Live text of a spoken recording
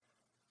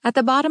At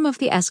the bottom of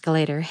the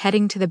escalator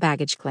heading to the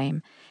baggage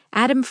claim,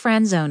 Adam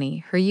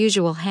Franzoni, her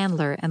usual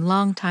handler and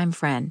longtime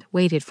friend,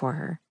 waited for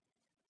her.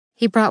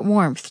 He brought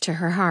warmth to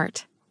her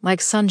heart,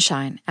 like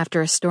sunshine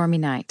after a stormy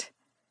night.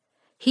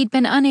 He'd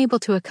been unable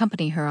to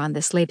accompany her on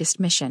this latest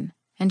mission,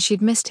 and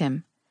she'd missed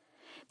him.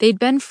 They'd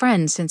been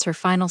friends since her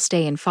final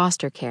stay in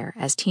foster care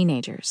as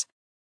teenagers.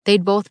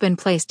 They'd both been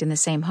placed in the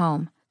same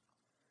home.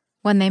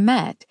 When they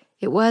met,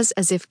 it was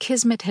as if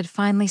Kismet had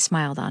finally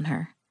smiled on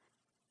her.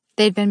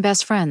 They'd been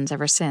best friends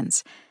ever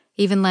since,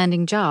 even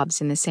landing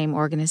jobs in the same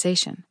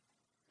organization.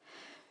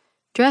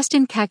 Dressed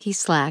in khaki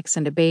slacks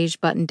and a beige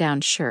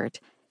button-down shirt,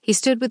 he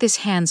stood with his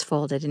hands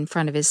folded in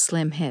front of his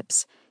slim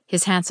hips,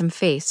 his handsome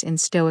face in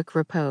stoic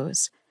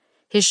repose.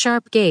 His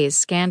sharp gaze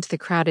scanned the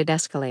crowded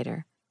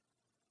escalator.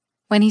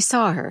 When he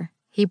saw her,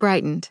 he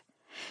brightened.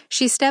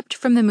 She stepped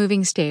from the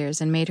moving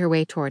stairs and made her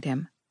way toward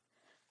him.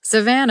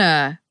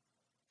 "Savannah!"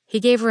 He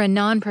gave her a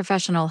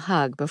non-professional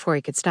hug before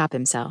he could stop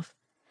himself.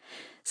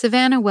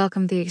 Savannah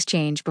welcomed the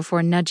exchange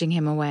before nudging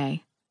him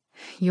away.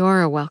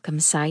 "You're a welcome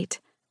sight."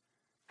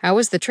 "How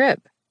was the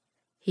trip?"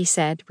 he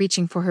said,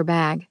 reaching for her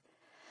bag.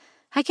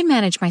 "I can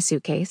manage my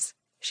suitcase,"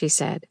 she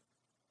said.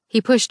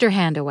 He pushed her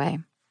hand away.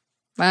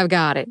 "I've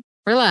got it.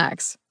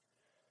 Relax."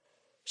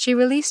 She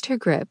released her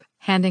grip,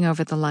 handing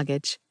over the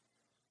luggage.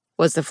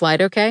 "Was the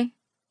flight okay?"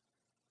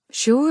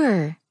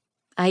 "Sure.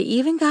 I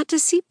even got to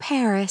see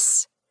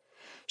Paris."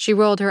 She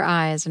rolled her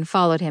eyes and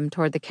followed him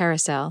toward the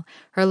carousel,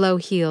 her low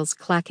heels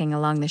clacking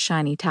along the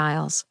shiny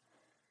tiles.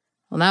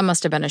 "Well, that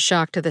must have been a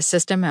shock to the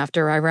system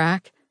after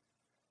Iraq."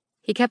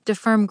 He kept a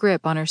firm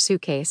grip on her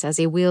suitcase as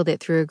he wheeled it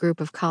through a group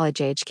of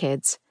college-age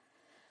kids.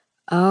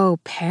 "Oh,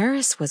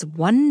 Paris was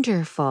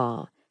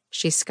wonderful,"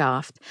 she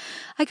scoffed.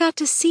 "I got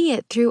to see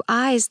it through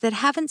eyes that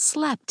haven't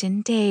slept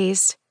in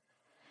days."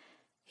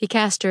 He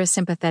cast her a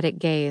sympathetic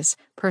gaze,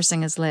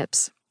 pursing his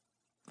lips.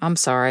 "I'm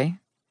sorry."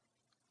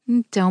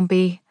 "Don't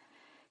be.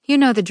 You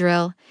know the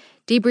drill.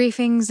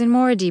 Debriefings and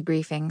more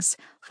debriefings,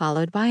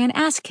 followed by an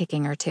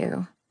ass-kicking or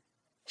two."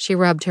 She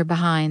rubbed her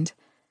behind.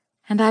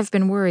 "And I've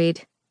been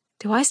worried.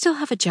 Do I still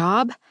have a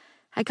job?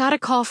 I got a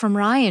call from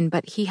Ryan,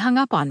 but he hung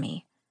up on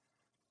me."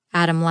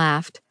 Adam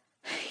laughed.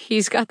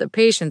 "He's got the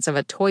patience of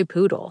a toy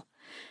poodle.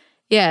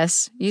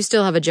 Yes, you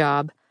still have a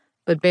job,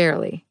 but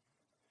barely."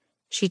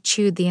 She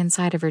chewed the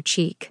inside of her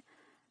cheek.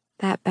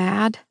 "That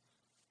bad?"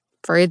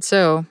 "Afraid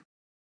so."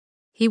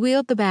 He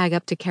wheeled the bag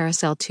up to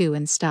Carousel 2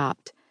 and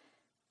stopped.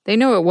 "They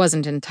know it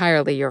wasn't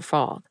entirely your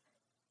fault."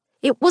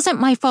 "It wasn't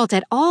my fault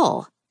at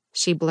all,"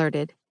 she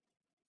blurted.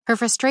 Her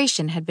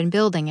frustration had been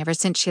building ever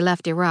since she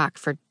left Iraq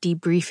for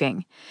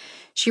debriefing.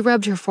 She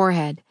rubbed her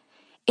forehead.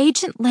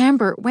 "Agent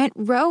Lambert went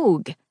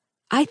rogue.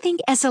 I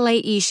think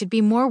SLAE should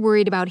be more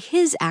worried about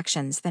his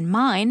actions than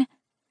mine."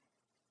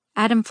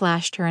 Adam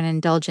flashed her an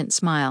indulgent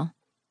smile.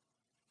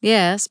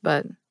 "Yes,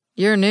 but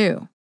you're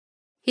new.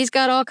 He's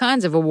got all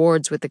kinds of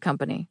awards with the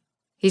company.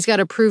 He's got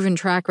a proven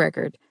track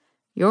record.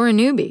 You're a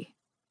newbie."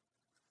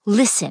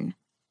 "Listen,"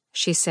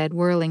 she said,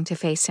 whirling to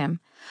face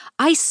him.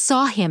 "I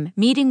saw him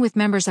meeting with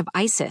members of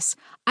ISIS.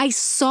 I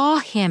saw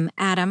him,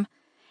 Adam.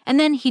 And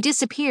then he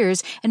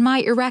disappears, and my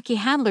Iraqi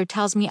handler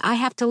tells me I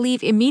have to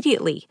leave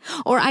immediately,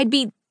 or I'd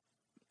be—"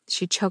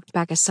 She choked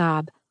back a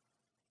sob.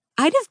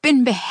 "I'd have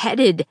been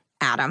beheaded,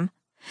 Adam.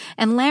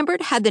 And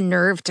Lambert had the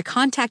nerve to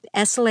contact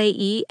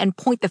SLAE and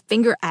point the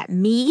finger at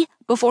me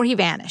before he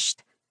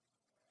vanished."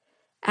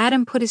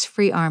 Adam put his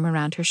free arm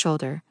around her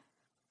shoulder.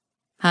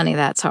 "Honey,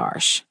 that's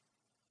harsh.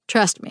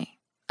 Trust me,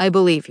 I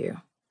believe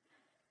you."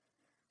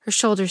 Her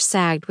shoulders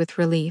sagged with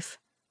relief.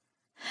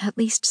 "At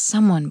least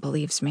someone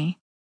believes me."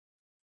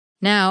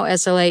 Now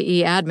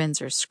SLAE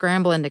admins are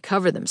scrambling to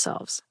cover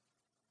themselves.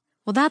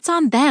 "Well, that's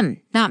on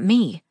them, not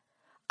me.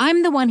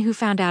 I'm the one who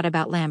found out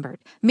about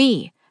Lambert.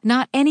 Me,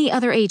 not any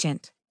other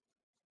agent."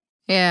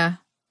 "Yeah,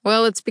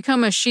 well, it's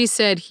become a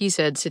she-said,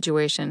 he-said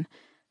situation.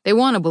 They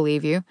want to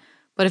believe you,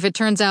 but if it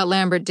turns out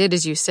Lambert did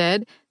as you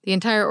said, the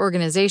entire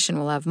organization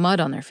will have mud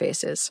on their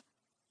faces."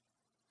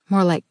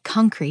 "More like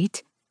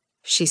concrete,"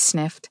 she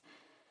sniffed.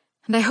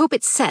 "And I hope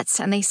it sets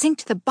and they sink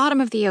to the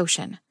bottom of the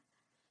ocean."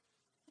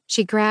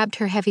 She grabbed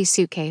her heavy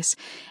suitcase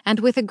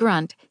and with a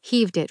grunt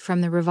heaved it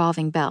from the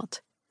revolving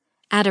belt.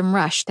 Adam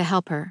rushed to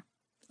help her.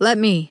 "Let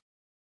me."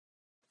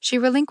 She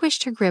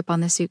relinquished her grip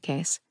on the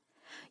suitcase.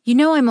 "You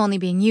know I'm only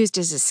being used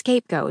as a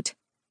scapegoat."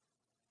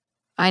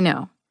 "I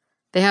know.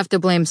 They have to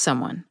blame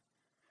someone."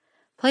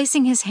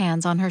 Placing his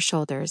hands on her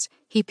shoulders,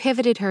 he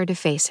pivoted her to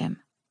face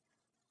him.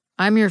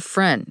 "I'm your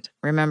friend,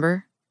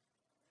 remember?"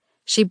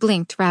 She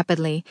blinked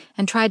rapidly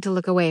and tried to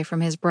look away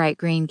from his bright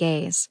green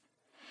gaze.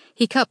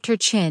 He cupped her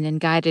chin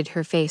and guided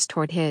her face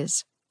toward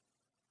his.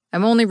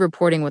 "I'm only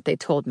reporting what they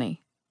told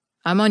me.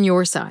 I'm on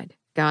your side.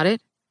 Got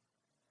it?"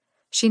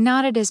 She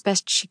nodded as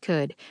best she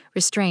could,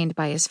 restrained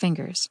by his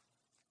fingers.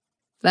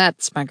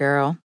 "That's my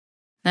girl.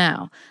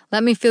 Now,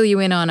 let me fill you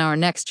in on our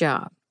next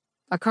job.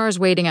 A car's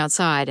waiting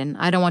outside, and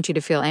I don't want you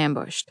to feel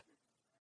ambushed."